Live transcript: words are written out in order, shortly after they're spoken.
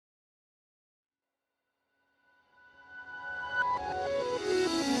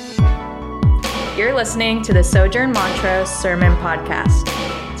You're listening to the Sojourn Montrose Sermon Podcast.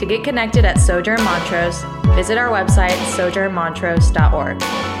 To get connected at Sojourn Montrose, visit our website, sojournmontrose.org.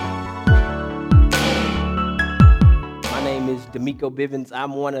 My name is D'Amico Bivens.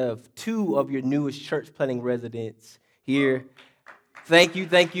 I'm one of two of your newest church planting residents here. Thank you.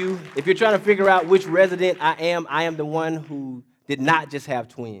 If you're trying to figure out which resident I am the one who did not just have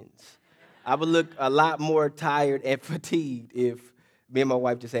twins. I would look a lot more tired and fatigued if me and my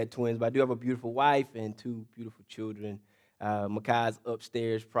wife just had twins, but I do have a beautiful wife and two beautiful children. Makai's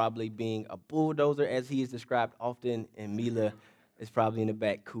upstairs probably being a bulldozer, as he is described often, and Mila is probably in the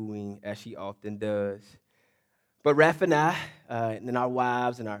back cooing, as she often does. But Raph and I, and our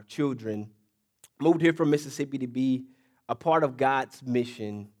wives and our children, moved here from Mississippi to be a part of God's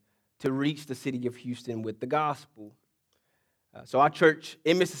mission to reach the city of Houston with the gospel. So our church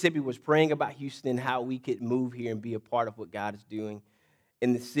in Mississippi was praying about Houston, how we could move here and be a part of what God is doing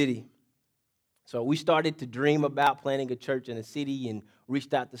in the city. So we started to dream about planting a church in the city and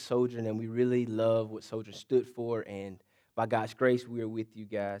reached out to Sojourn, and we really love what Sojourn stood for. And by God's grace, we are with you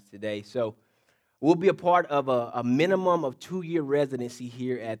guys today. So we'll be a part of a minimum of 2-year residency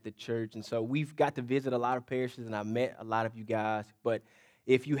here at the church. And so we've got to visit a lot of parishes, and I met a lot of you guys. But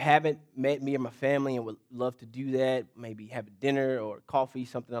if you haven't met me or my family and would love to do that, maybe have a dinner or coffee,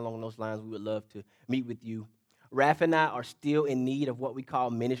 something along those lines, we would love to meet with you. Raph and I are still in need of what we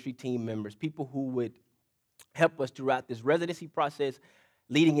call ministry team members, people who would help us throughout this residency process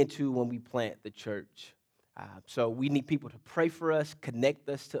leading into when we plant the church. So we need people to pray for us, connect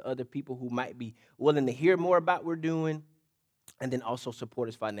us to other people who might be willing to hear more about what we're doing, and then also support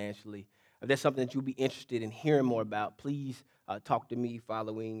us financially. If there's something that you'll be interested in hearing more about, please talk to me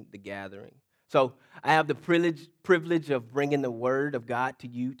following the gathering. So I have the privilege of bringing the word of God to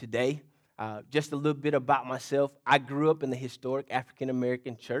you today. Just a little bit about myself. I grew up in the historic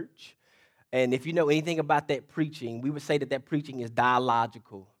African-American church. And if you know anything about that preaching, we would say that preaching is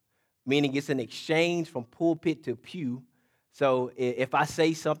dialogical, meaning it's an exchange from pulpit to pew. So if I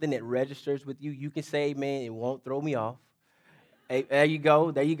say something that registers with you, you can say amen. It won't throw me off. Hey, there you go.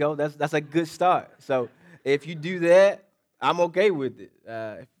 That's a good start. So if you do that, I'm okay with it.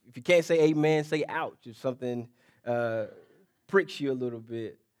 If you can't say amen, say ouch if something pricks you a little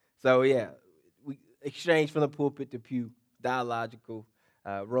bit. So yeah, we exchange from the pulpit to pew, dialogical.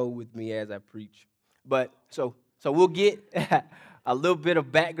 Roll with me as I preach. But so we'll get a little bit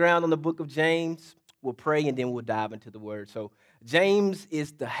of background on the book of James. We'll pray and then we'll dive into the word. So James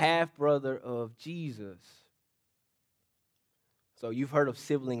is the half-brother of Jesus. So you've heard of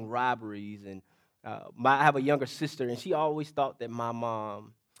sibling rivalries, and I have a younger sister, and she always thought that my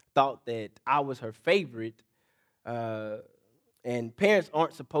mom thought that I was her favorite. And parents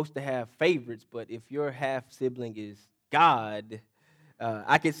aren't supposed to have favorites, but if your half-sibling is God,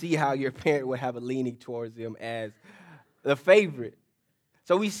 I can see how your parent would have a leaning towards him as the favorite.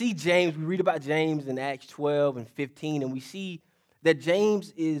 So we see James, we read about James in Acts 12 and 15, and we see that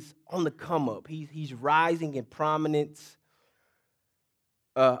James is on the come up. He's rising in prominence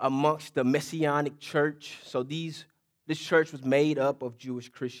amongst the Messianic church. So this church was made up of Jewish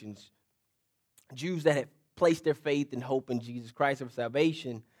Christians, Jews that had placed their faith and hope in Jesus Christ for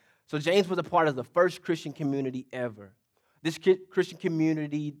salvation. So James was a part of the first Christian community ever. This Christian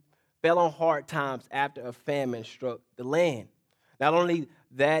community fell on hard times after a famine struck the land. Not only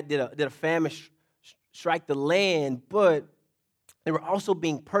that did a famine strike the land, but they were also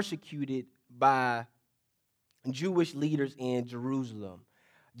being persecuted by Jewish leaders in Jerusalem.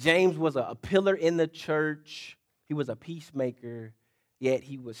 James was a pillar in the church. He was a peacemaker, yet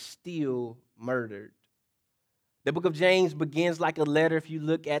he was still murdered. The book of James begins like a letter. If you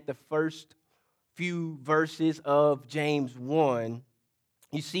look at the first few verses of James 1,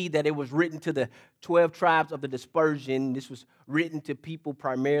 you see that it was written to the 12 tribes of the dispersion. This was written to people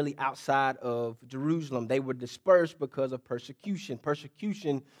primarily outside of Jerusalem. They were dispersed because of persecution.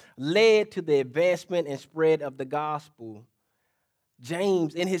 Persecution led to the advancement and spread of the gospel.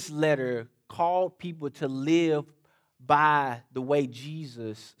 James, in his letter, called people to live by the way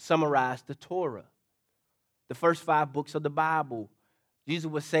Jesus summarized the Torah, the first 5 books of the Bible.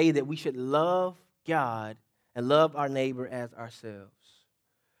 Jesus would say that we should love God and love our neighbor as ourselves.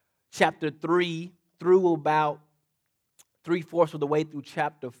 Chapter 3 through about 3/4 of the way through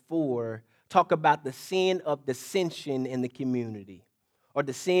chapter 4 talk about the sin of dissension in the community, or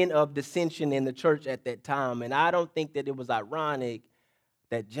the sin of dissension in the church at that time. And I don't think that it was ironic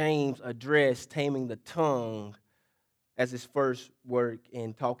that James addressed taming the tongue as his first work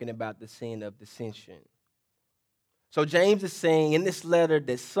in talking about the sin of dissension. So James is saying in this letter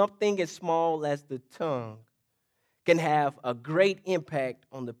that something as small as the tongue can have a great impact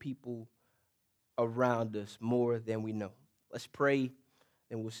on the people around us more than we know. Let's pray,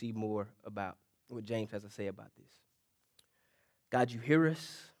 and we'll see more about what James has to say about this. God, you hear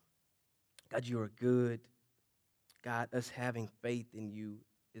us. God, you are good. God, us having faith in you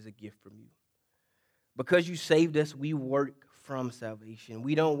is a gift from you. Because you saved us, we work from salvation.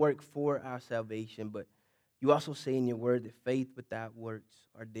 We don't work for our salvation, but you also say in your word that faith without works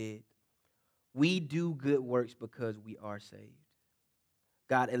are dead. We do good works because we are saved.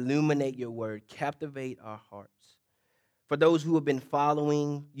 God, illuminate your word, captivate our hearts. For those who have been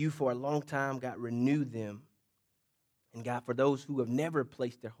following you for a long time, God, renew them. And God, for those who have never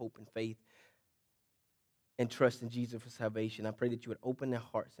placed their hope and faith and trust in Jesus for salvation, I pray that you would open their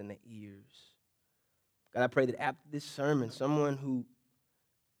hearts and their ears. God, I pray that after this sermon, someone who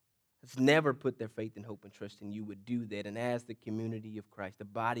has never put their faith and hope and trust in you would do that. And as the community of Christ, the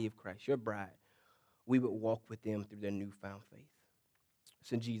body of Christ, your bride, we would walk with them through their newfound faith.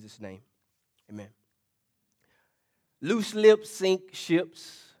 It's in Jesus' name. Amen. Loose lips sink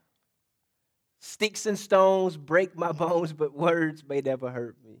ships. Sticks and stones break my bones, but words may never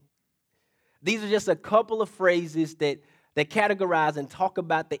hurt me. These are just a couple of phrases that categorize and talk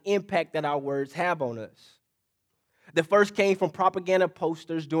about the impact that our words have on us. The first came from propaganda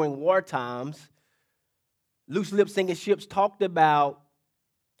posters during war times. Loose lip sinking ships talked about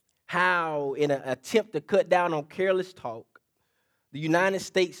how, in an attempt to cut down on careless talk, the United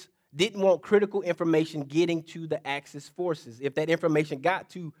States didn't want critical information getting to the Axis forces. If that information got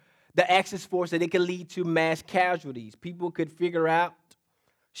to the Axis forces, it could lead to mass casualties. People could figure out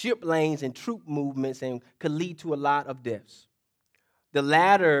ship lanes and troop movements and could lead to a lot of deaths. The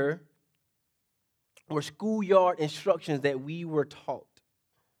latter were schoolyard instructions that we were taught.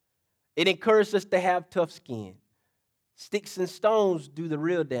 It encouraged us to have tough skin. Sticks and stones do the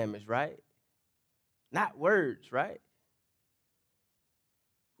real damage, right? Not words, right?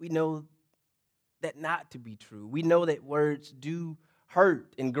 We know that not to be true. We know that words do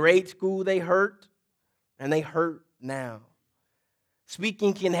hurt. In grade school, they hurt, and they hurt now.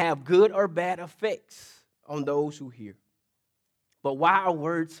 Speaking can have good or bad effects on those who hear. But why are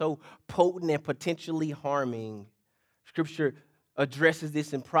words so potent and potentially harming? Scripture addresses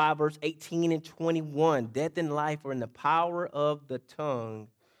this in Proverbs 18 and 21. Death and life are in the power of the tongue,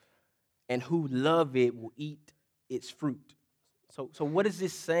 and who love it will eat its fruit. So what is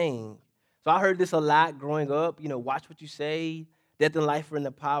this saying? So I heard this a lot growing up. Watch what you say. Death and life are in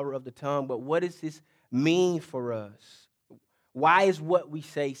the power of the tongue. But what does this mean for us? Why is what we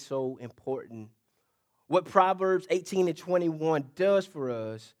say so important? What Proverbs 18 and 21 does for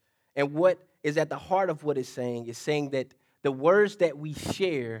us, and what is at the heart of what it's saying, is saying that the words that we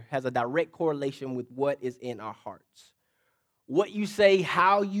share has a direct correlation with what is in our hearts. What you say,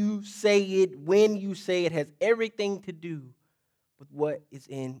 how you say it, when you say it, has everything to do with what is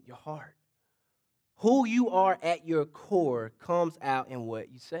in your heart. Who you are at your core comes out in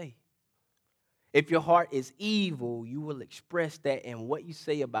what you say. If your heart is evil, you will express that in what you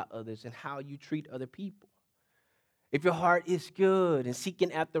say about others and how you treat other people. If your heart is good and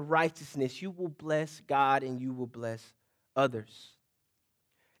seeking after righteousness, you will bless God and you will bless others.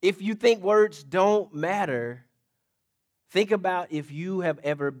 If you think words don't matter, think about if you have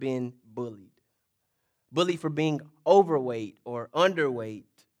ever been bullied. Bullied for being overweight or underweight,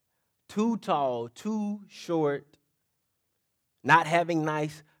 too tall, too short, not having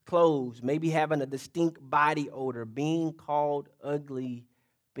nice clothes, maybe having a distinct body odor, being called ugly,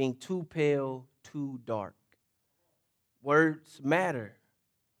 being too pale, too dark. Words matter.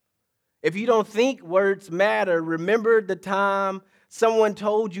 If you don't think words matter, remember the time someone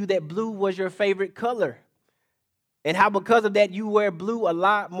told you that blue was your favorite color and how because of that you wear blue a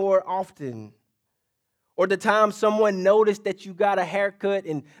lot more often. Or the time someone noticed that you got a haircut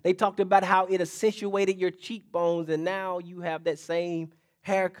and they talked about how it accentuated your cheekbones and now you have that same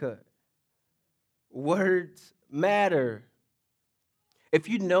haircut. Words matter. If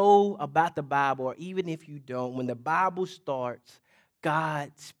you know about the Bible, or even if you don't, when the Bible starts,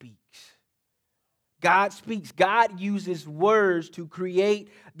 God speaks. God speaks. God uses words to create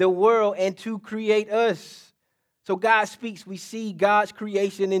the world and to create us. So God speaks. We see God's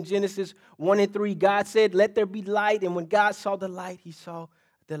creation in Genesis 1 and 3. God said, "Let there be light." And when God saw the light, he saw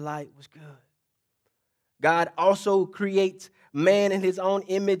the light was good. God also creates man in his own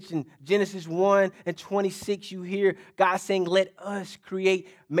image. In Genesis 1 and 26, you hear God saying, "Let us create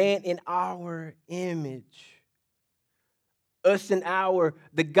man in our image." Us and our,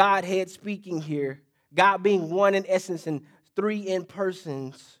 the Godhead speaking here. God being one in essence and three in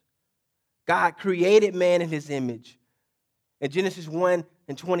persons. God created man in his image. And Genesis 1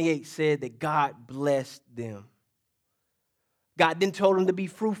 and 28 said that God blessed them. God then told him to be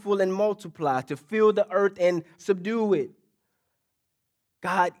fruitful and multiply, to fill the earth and subdue it.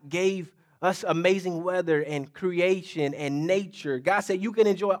 God gave us amazing weather and creation and nature. God said, you can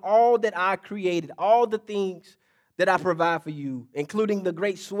enjoy all that I created, all the things that I provide for you, including the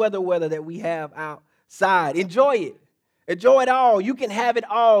great sweater weather that we have outside. Enjoy it. Enjoy it all. You can have it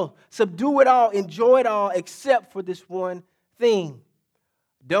all, subdue it all, enjoy it all, except for this one thing.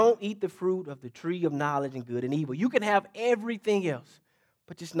 Don't eat the fruit of the tree of knowledge and good and evil. You can have everything else,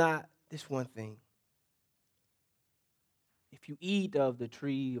 but just not this one thing. If you eat of the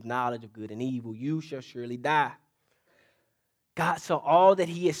tree of knowledge of good and evil, you shall surely die. God saw all that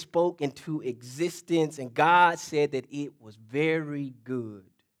he had spoke into existence, and God said that it was very good.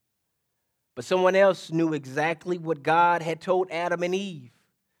 But someone else knew exactly what God had told Adam and Eve.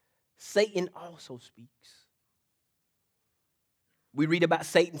 Satan also speaks. We read about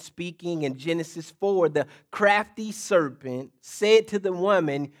Satan speaking in Genesis 4. The crafty serpent said to the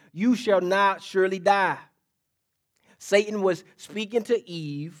woman, you shall not surely die. Satan was speaking to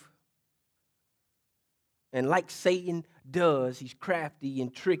Eve. And like Satan does, he's crafty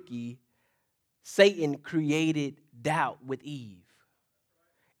and tricky. Satan created doubt with Eve.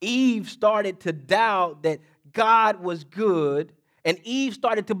 Eve started to doubt that God was good. And Eve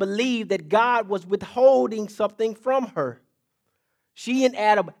started to believe that God was withholding something from her. She and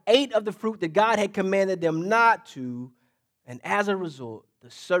Adam ate of the fruit that God had commanded them not to, and as a result,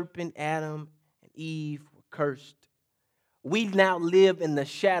 the serpent, Adam, and Eve were cursed. We now live in the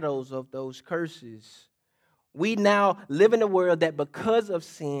shadows of those curses. We now live in a world that because of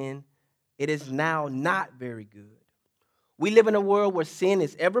sin, it is now not very good. We live in a world where sin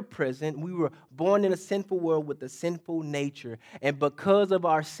is ever present. We were born in a sinful world with a sinful nature, and because of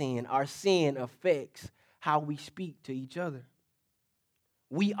our sin affects how we speak to each other.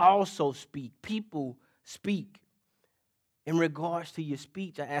 We also speak. People speak. In regards to your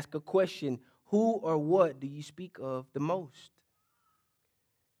speech, I ask a question. Who or what do you speak of the most?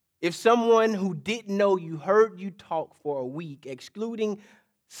 If someone who didn't know you heard you talk for a week, excluding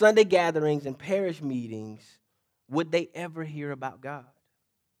Sunday gatherings and parish meetings, would they ever hear about God?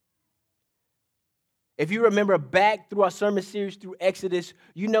 If you remember back through our sermon series through Exodus,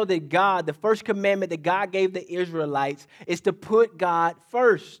 you know that God, the first commandment that God gave the Israelites is to put God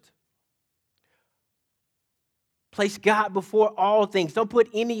first. Place God before all things. Don't put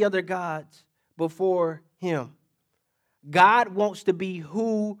any other gods before him. God wants to be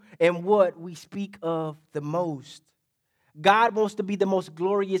who and what we speak of the most. God wants to be the most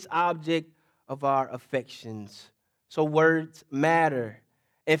glorious object of our affections. So words matter.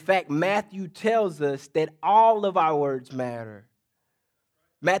 In fact, Matthew tells us that all of our words matter.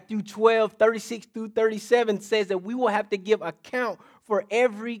 Matthew 12, 36 through 37 says that we will have to give account for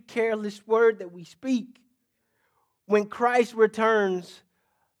every careless word that we speak. When Christ returns,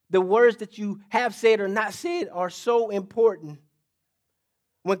 the words that you have said or not said are so important.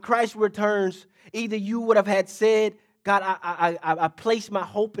 When Christ returns, either you would have had said, God, I place my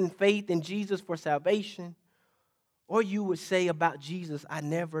hope and faith in Jesus for salvation, or you would say about Jesus, I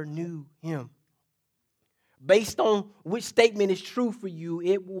never knew him. Based on which statement is true for you,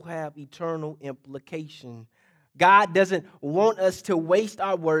 it will have eternal implication. God doesn't want us to waste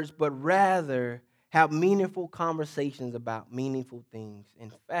our words, but rather have meaningful conversations about meaningful things.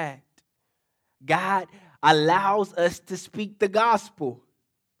 In fact, God allows us to speak the gospel,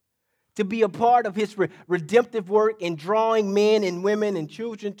 to be a part of his redemptive work in drawing men and women and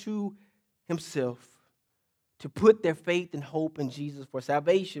children to himself, to put their faith and hope in Jesus for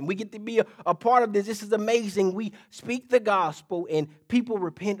salvation. We get to be a part of this. This is amazing. We speak the gospel and people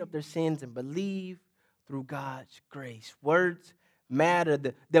repent of their sins and believe through God's grace. Words matter.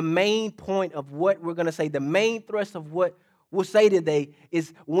 The main point of what we're going to say, the main thrust of what we'll say today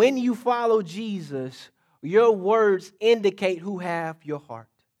is when you follow Jesus, your words indicate who have your heart.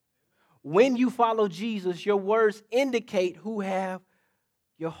 When you follow Jesus, your words indicate who have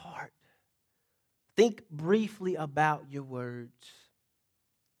your heart. Think briefly about your words.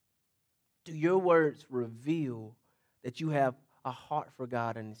 Do your words reveal that you have a heart for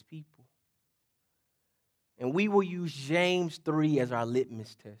God and his people? And we will use James 3 as our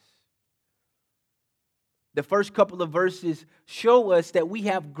litmus test. The first couple of verses show us that we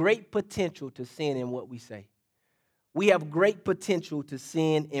have great potential to sin in what we say. We have great potential to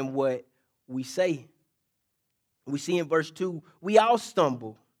sin in what we say. We see in verse 2, we all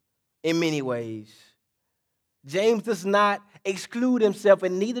stumble in many ways. James does not exclude himself,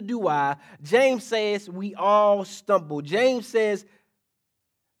 and neither do I. James says we all stumble. James says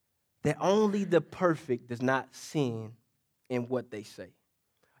that only the perfect does not sin in what they say.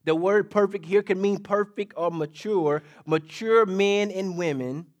 The word perfect here can mean perfect or mature. Mature men and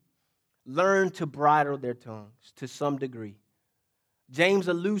women learn to bridle their tongues to some degree. James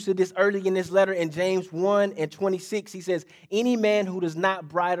alludes to this early in this letter in James 1 and 26. He says, any man who does not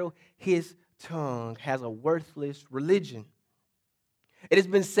bridle his tongue has a worthless religion. It has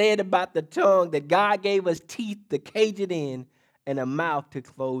been said about the tongue that God gave us teeth to cage it in and a mouth to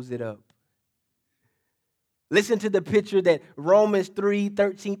close it up. Listen to the picture that Romans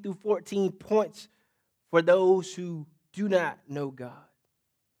 3:13-14 points for those who do not know God.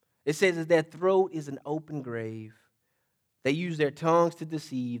 It says that their throat is an open grave. They use their tongues to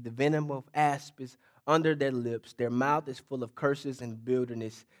deceive. The venom of asp is under their lips. Their mouth is full of curses and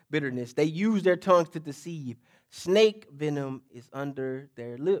bitterness. They use their tongues to deceive. Snake venom is under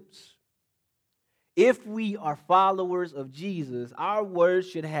their lips. If we are followers of Jesus, our words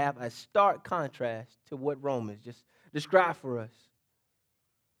should have a stark contrast to what Romans just described for us.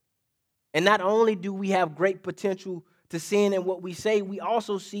 And not only do we have great potential to sin in what we say, we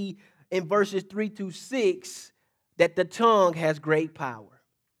also see in verses 3-6 that the tongue has great power.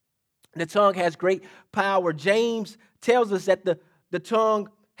 The tongue has great power. James tells us that the tongue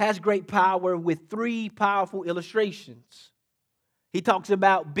has great power with 3 powerful illustrations. He talks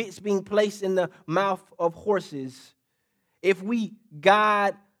about bits being placed in the mouth of horses. If we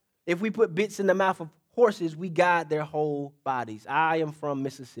put bits in the mouth of horses, we guide their whole bodies. I am from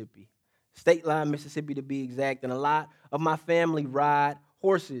Mississippi, State Line, Mississippi to be exact, and a lot of my family ride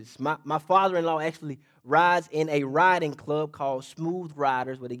horses. My father-in-law actually rides in a riding club called Smooth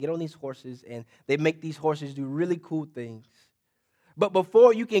Riders, where they get on these horses and they make these horses do really cool things. But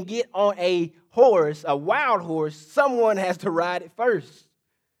before you can get on a horse, a wild horse, someone has to ride it first.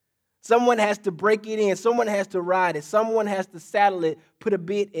 Someone has to break it in. Someone has to ride it. Someone has to saddle it, put a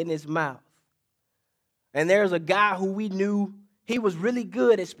bit in his mouth. And there's a guy who we knew, he was really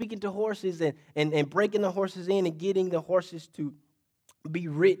good at speaking to horses and breaking the horses in and getting the horses to be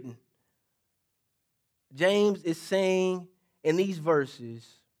ridden. James is saying in these verses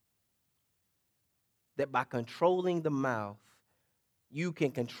that by controlling the mouth, you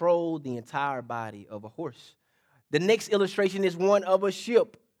can control the entire body of a horse. The next illustration is one of a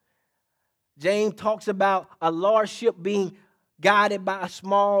ship. James talks about a large ship being guided by a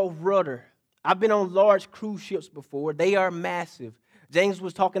small rudder. I've been on large cruise ships before. They are massive. James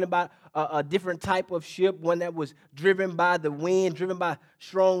was talking about a different type of ship, one that was driven by the wind, driven by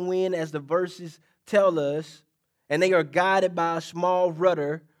strong wind, as the verses tell us. And they are guided by a small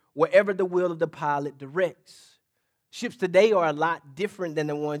rudder wherever the will of the pilot directs. Ships today are a lot different than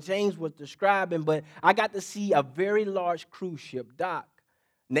the one James was describing, but I got to see a very large cruise ship dock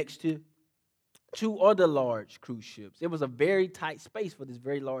next to 2 other large cruise ships. It was a very tight space for this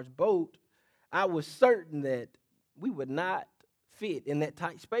very large boat. I was certain that we would not fit in that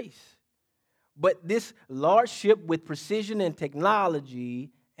tight space. But this large ship with precision and technology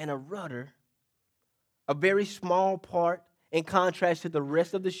and a rudder, a very small part in contrast to the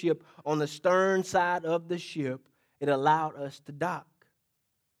rest of the ship, on the stern side of the ship, it allowed us to dock.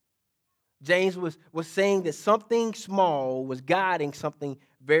 James was saying that something small was guiding something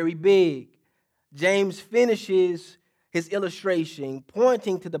very big. James finishes his illustration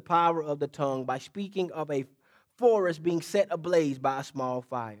pointing to the power of the tongue by speaking of a forest being set ablaze by a small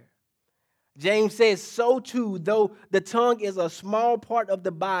fire. James says, so too, though the tongue is a small part of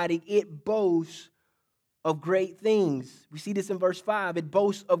the body, it boasts of great things. We see this in verse 5. It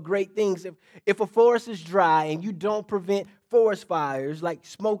boasts of great things. If a forest is dry and you don't prevent forest fires like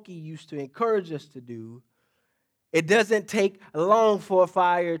Smokey used to encourage us to do, it doesn't take long for a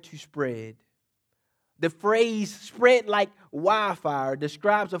fire to spread. The phrase spread like wildfire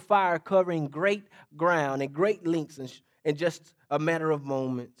describes a fire covering great ground and great lengths in just a matter of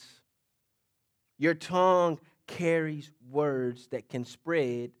moments. Your tongue carries words that can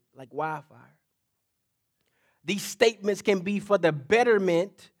spread like wildfire. These statements can be for the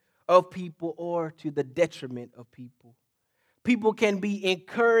betterment of people or to the detriment of people. People can be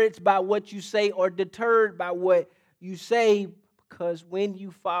encouraged by what you say or deterred by what you say, because when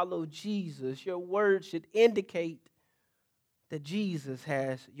you follow Jesus, your words should indicate that Jesus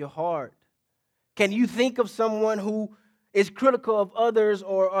has your heart. Can you think of someone who is critical of others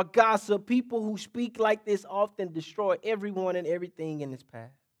or a gossip? People who speak like this often destroy everyone and everything in his path.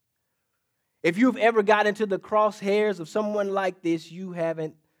 If you've ever got into the crosshairs of someone like this, you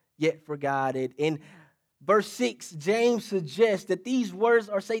haven't yet forgot it. In verse 6, James suggests that these words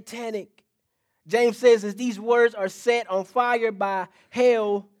are satanic. James says that these words are set on fire by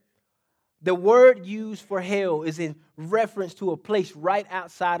hell. The word used for hell is in reference to a place right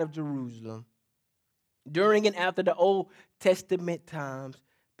outside of Jerusalem. During and after the Old Testament times,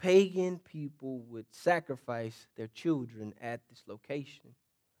 pagan people would sacrifice their children at this location,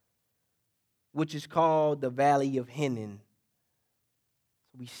 which is called the Valley of Hinnom.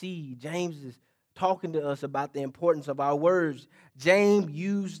 So we see James is talking to us about the importance of our words. James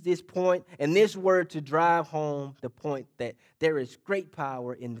used this point and this word to drive home the point that there is great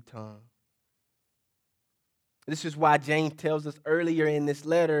power in the tongue. This is why James tells us earlier in this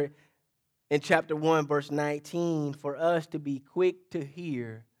letter in chapter 1, verse 19, for us to be quick to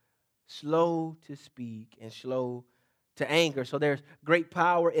hear, slow to speak, and slow to anger. So there's great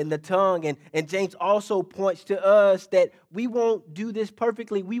power in the tongue. And James also points to us that we won't do this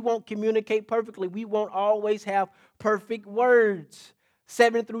perfectly. We won't communicate perfectly. We won't always have perfect words.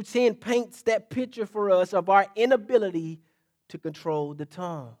 7 through 10 paints that picture for us of our inability to control the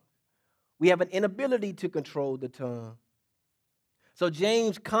tongue. We have an inability to control the tongue. So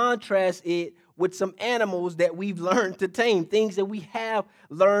James contrasts it with some animals that we've learned to tame, things that we have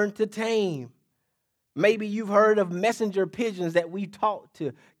learned to tame. Maybe you've heard of messenger pigeons that we taught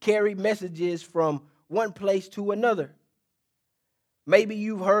to carry messages from one place to another. Maybe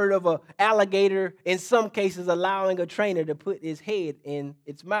you've heard of an alligator, in some cases, allowing a trainer to put his head in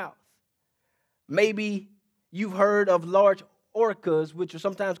its mouth. Maybe you've heard of large orcas, which are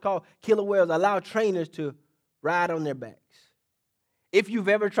sometimes called killer whales, allow trainers to ride on their backs. If you've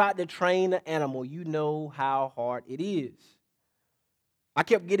ever tried to train an animal, you know how hard it is. I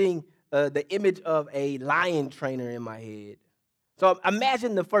kept getting the image of a lion trainer in my head. So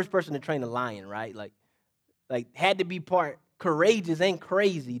imagine the first person to train a lion, right? Like had to be part courageous and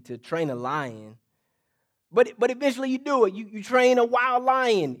crazy to train a lion. But eventually you do it. You train a wild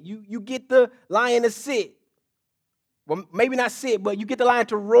lion. You get the lion to sit. Well, maybe not sit, but you get the lion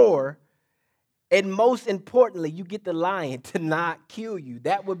to roar. And most importantly, you get the lion to not kill you.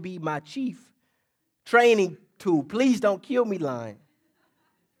 That would be my chief training tool. Please don't kill me, lion.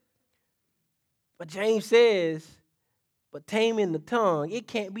 But James says, but taming the tongue, it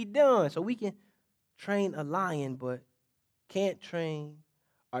can't be done. So we can train a lion, but can't train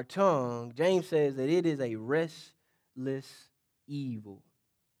our tongue. James says that it is a restless evil.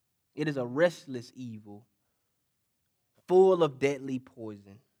 It is a restless evil, full of deadly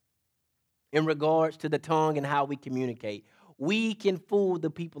poison. In regards to the tongue and how we communicate, we can fool the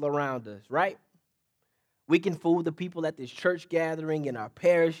people around us, right? We can fool the people at this church gathering, in our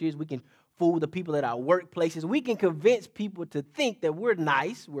parishes. We can fool the people at our workplaces. We can convince people to think that we're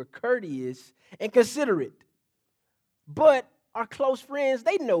nice, we're courteous, and considerate. But our close friends,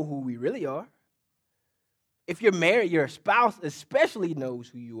 they know who we really are. If you're married, your spouse especially knows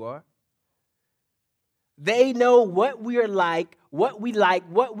who you are. They know what we are like, what we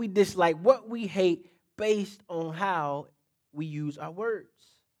dislike, what we hate, based on how we use our words.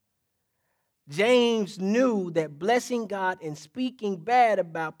 James knew that blessing God and speaking bad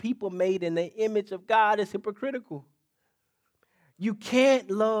about people made in the image of God is hypocritical. You can't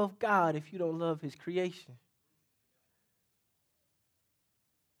love God if you don't love his creation.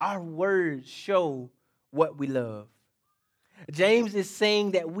 Our words show what we love. James is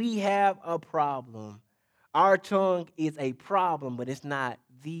saying that we have a problem. Our tongue is a problem, but it's not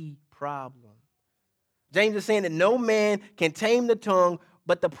the problem. James is saying that no man can tame the tongue,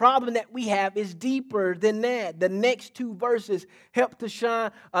 but the problem that we have is deeper than that. The next two verses help to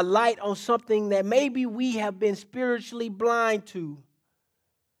shine a light on something that maybe we have been spiritually blind to.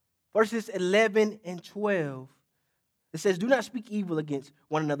 Verses 11 and 12. It says, do not speak evil against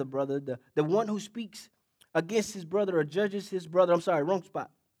one another, brother. The one who speaks against his brother or judges his brother, wrong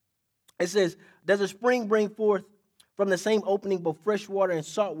spot. It says, does a spring bring forth from the same opening both fresh water and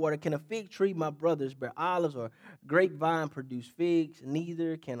salt water? Can a fig tree, my brothers, bear olives, or grapevine produce figs?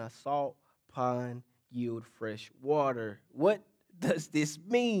 Neither can a salt pond yield fresh water. What does this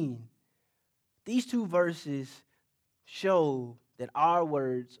mean? These two verses show that our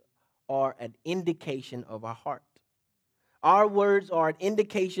words are an indication of our heart. Our words are an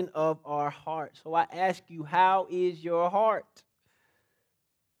indication of our heart. So I ask you, how is your heart?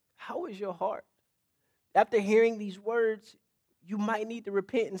 How is your heart? After hearing these words, you might need to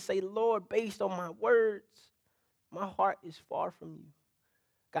repent and say, Lord, based on my words, my heart is far from you.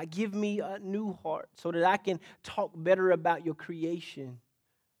 God, give me a new heart so that I can talk better about your creation.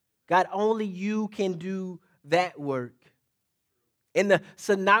 God, only you can do that work. In the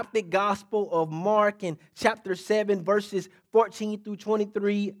Synoptic Gospel of Mark, in chapter 7, verses 14 through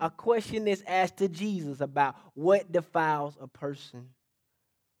 23, a question is asked to Jesus about what defiles a person.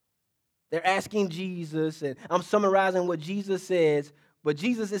 They're asking Jesus, and I'm summarizing what Jesus says, but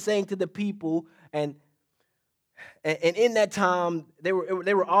Jesus is saying to the people, and in that time, they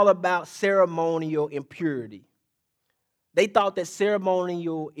were all about ceremonial impurity. They thought that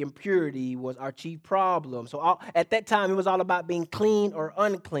ceremonial impurity was our chief problem. So at that time, it was all about being clean or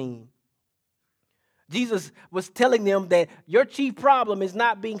unclean. Jesus was telling them that your chief problem is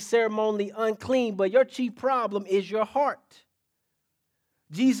not being ceremonially unclean, but your chief problem is your heart.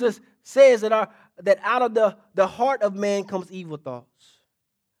 Jesus says that out of the heart of man comes evil thoughts,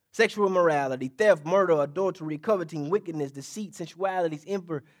 sexual immorality, theft, murder, adultery, coveting, wickedness, deceit, sensualities,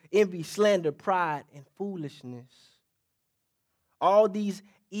 envy, slander, pride, and foolishness. All these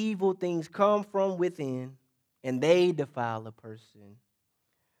evil things come from within, and they defile a person.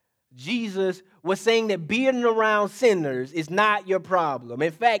 Jesus was saying that being around sinners is not your problem.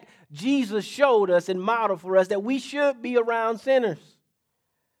 In fact, Jesus showed us and modeled for us that we should be around sinners.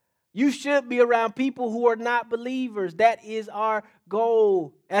 You should be around people who are not believers. That is our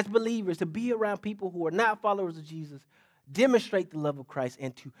goal as believers, to be around people who are not followers of Jesus, demonstrate the love of Christ,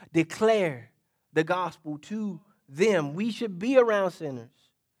 and to declare the gospel to them. We should be around sinners.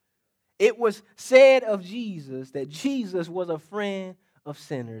 It was said of Jesus that Jesus was a friend of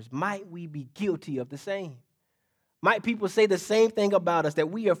sinners. Might we be guilty of the same? Might people say the same thing about us,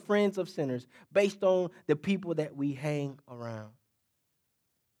 that we are friends of sinners based on the people that we hang around?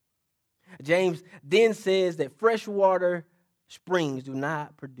 James then says that freshwater springs do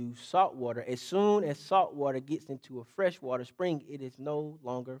not produce salt water. As soon as salt water gets into a freshwater spring, it is no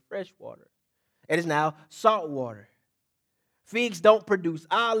longer fresh water. It is now salt water. Figs don't produce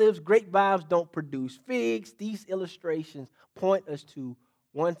olives. Grapevines don't produce figs. These illustrations point us to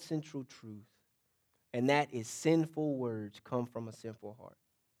one central truth, and that is sinful words come from a sinful heart.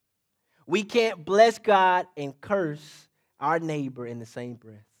 We can't bless God and curse our neighbor in the same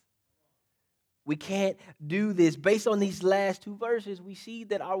breath. We can't do this. Based on these last two verses, we see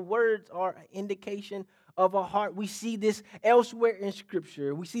that our words are an indication of a heart. We see this elsewhere in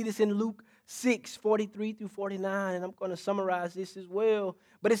Scripture. We see this in Luke 6:43 through 49, and I'm going to summarize this as well.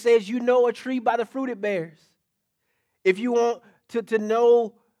 But it says, you know a tree by the fruit it bears. If you want to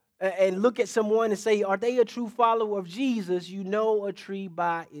know and look at someone and say, are they a true follower of Jesus, you know a tree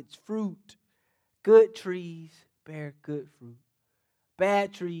by its fruit. Good trees bear good fruit.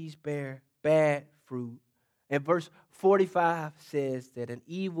 Bad trees bear bad fruit. And verse 45 says that an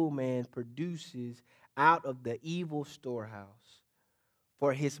evil man produces out of the evil storehouse,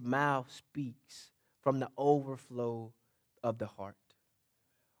 for his mouth speaks from the overflow of the heart.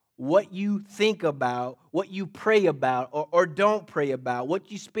 What you think about, what you pray about or don't pray about, what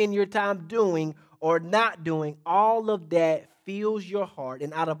you spend your time doing or not doing, all of that fills your heart.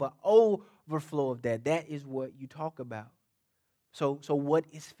 And out of an overflow of that, that is what you talk about. So what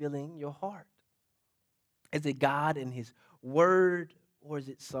is filling your heart? Is it God and His Word, or is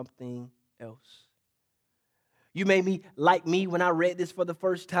it something else? You may be like me when I read this for the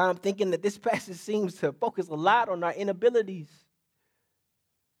first time, thinking that this passage seems to focus a lot on our inabilities.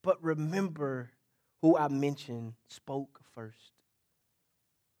 But remember who I mentioned spoke first.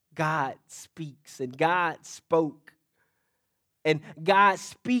 God speaks, and God spoke. And God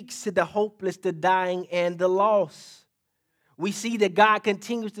speaks to the hopeless, the dying, and the lost. We see that God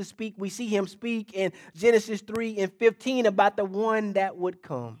continues to speak. We see Him speak in Genesis 3:15 about the one that would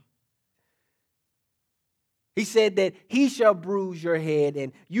come. He said that He shall bruise your head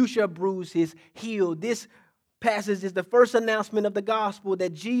and you shall bruise his heel. This passage is the first announcement of the gospel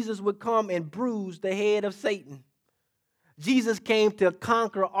that Jesus would come and bruise the head of Satan. Jesus came to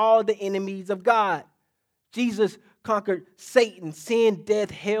conquer all the enemies of God. Jesus conquered Satan, sin,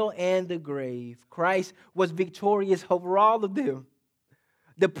 death, hell, and the grave. Christ was victorious over all of them.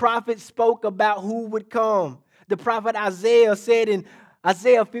 The prophets spoke about who would come. The prophet Isaiah said in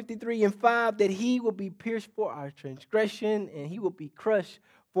Isaiah 53:5 that He will be pierced for our transgression and He will be crushed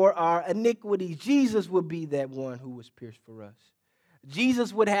for our iniquities. Jesus would be that one who was pierced for us.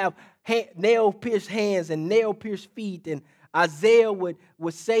 Jesus would have nail-pierced hands and nail-pierced feet, and Isaiah would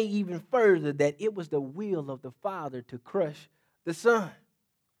say even further that it was the will of the Father to crush the Son.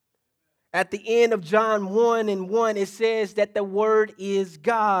 At the end of John 1:1, it says that the Word is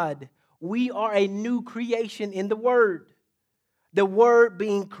God. We are a new creation in the Word. The Word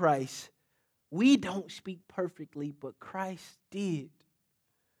being Christ. We don't speak perfectly, but Christ did.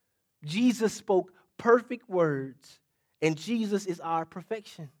 Jesus spoke perfect words, and Jesus is our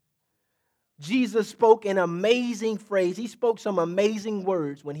perfection. Jesus spoke an amazing phrase. He spoke some amazing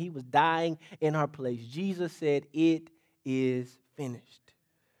words when He was dying in our place. Jesus said, "It is finished."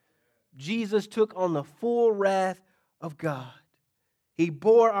 Jesus took on the full wrath of God. He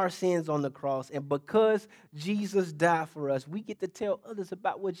bore our sins on the cross, and because Jesus died for us, we get to tell others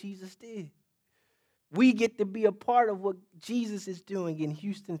about what Jesus did. We get to be a part of what Jesus is doing in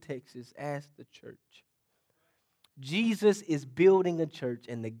Houston, Texas as the church. Jesus is building a church,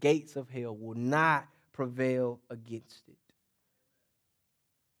 and the gates of hell will not prevail against it.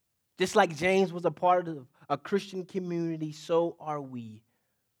 Just like James was a part of a Christian community, so are we.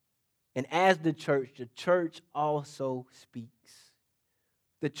 And as the church also speaks.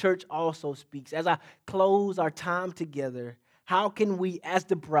 The church also speaks. As I close our time together, how can we, as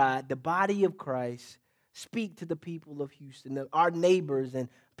the bride, the body of Christ, speak to the people of Houston, our neighbors and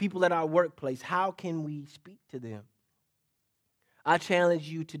people at our workplace? How can we speak to them? I challenge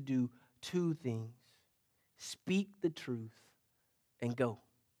you to do two things. Speak the truth and go.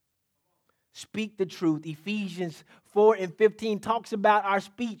 Speak the truth. Ephesians 4:15 talks about our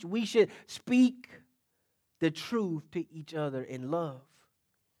speech. We should speak the truth to each other in love.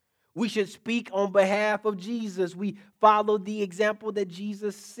 We should speak on behalf of Jesus. We follow the example that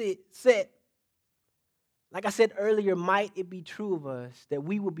Jesus set. Like I said earlier, might it be true of us that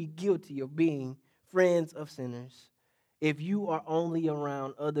we will be guilty of being friends of sinners. If you are only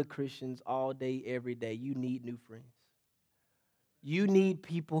around other Christians all day, every day, you need new friends. You need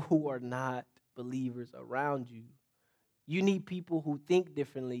people who are not believers around you. You need people who think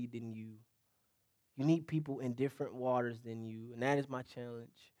differently than you. You need people in different waters than you, and that is my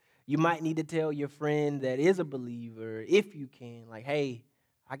challenge. You might need to tell your friend that is a believer, if you can, like, hey,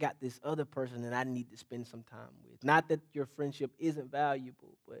 I got this other person that I need to spend some time with. Not that your friendship isn't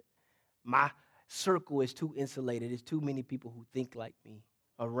valuable, but my circle is too insulated. There's too many people who think like me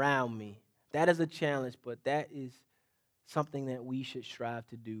around me. That is a challenge, but that is something that we should strive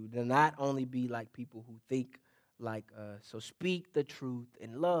to do, to not only be like people who think like us. So speak the truth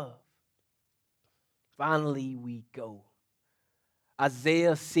in love. Finally, we go.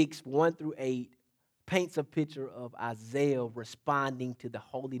 Isaiah 6:1-8 paints a picture of Isaiah responding to the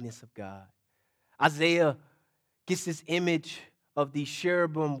holiness of God. Isaiah gets this image of the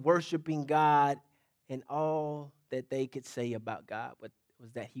cherubim worshiping God, and all that they could say about God was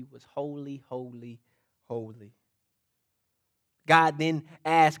that he was holy, holy, holy. God then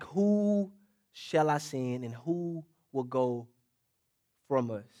asked, who shall I send and who will go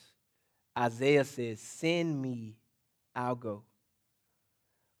from us? Isaiah says, send me, I'll go.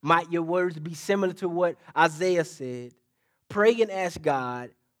 Might your words be similar to what Isaiah said? Pray and ask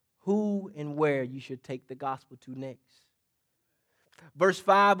God who and where you should take the gospel to next. Verse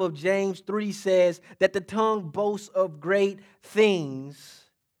 5 of James 3 says that the tongue boasts of great things.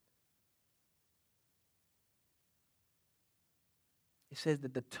 It says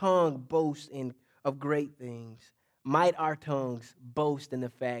that the tongue boasts of great things. Might our tongues boast in the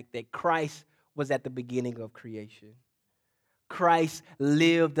fact that Christ was at the beginning of creation? Christ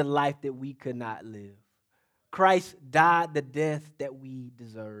lived the life that we could not live. Christ died the death that we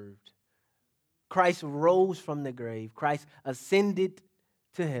deserved. Christ rose from the grave. Christ ascended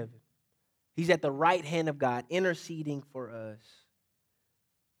to heaven. He's at the right hand of God, interceding for us.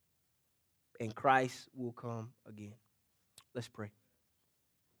 And Christ will come again. Let's pray.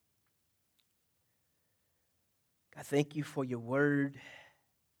 God, thank you for your word.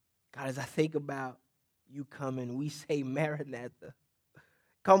 God, as I think about you coming, we say, Maranatha,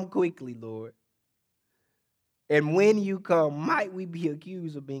 come quickly, Lord. And when you come, might we be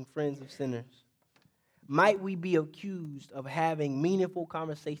accused of being friends of sinners? Might we be accused of having meaningful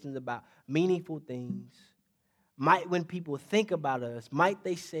conversations about meaningful things? Might, when people think about us, might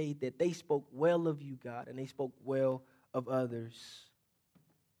they say that they spoke well of you, God, and they spoke well of others?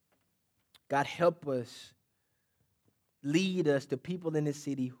 God, help us. Lead us to people in this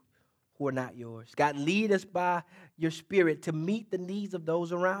city who are not yours. God, lead us by your Spirit to meet the needs of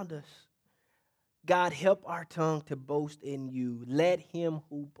those around us. God, help our tongue to boast in you. Let him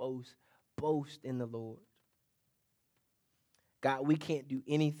who boasts boast in the Lord. God, we can't do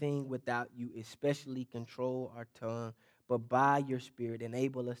anything without you, especially control our tongue. But by your Spirit,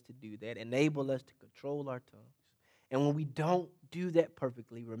 enable us to do that. Enable us to control our tongues. And when we don't do that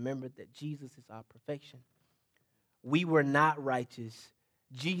perfectly, remember that Jesus is our perfection. We were not righteous.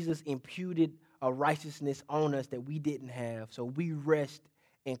 Jesus imputed a righteousness on us that we didn't have. So we rest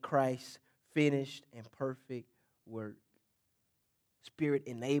in Christ's finished and perfect work. Spirit,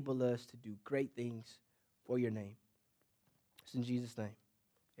 enable us to do great things for your name. It's in Jesus' name.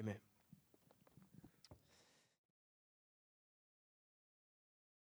 Amen.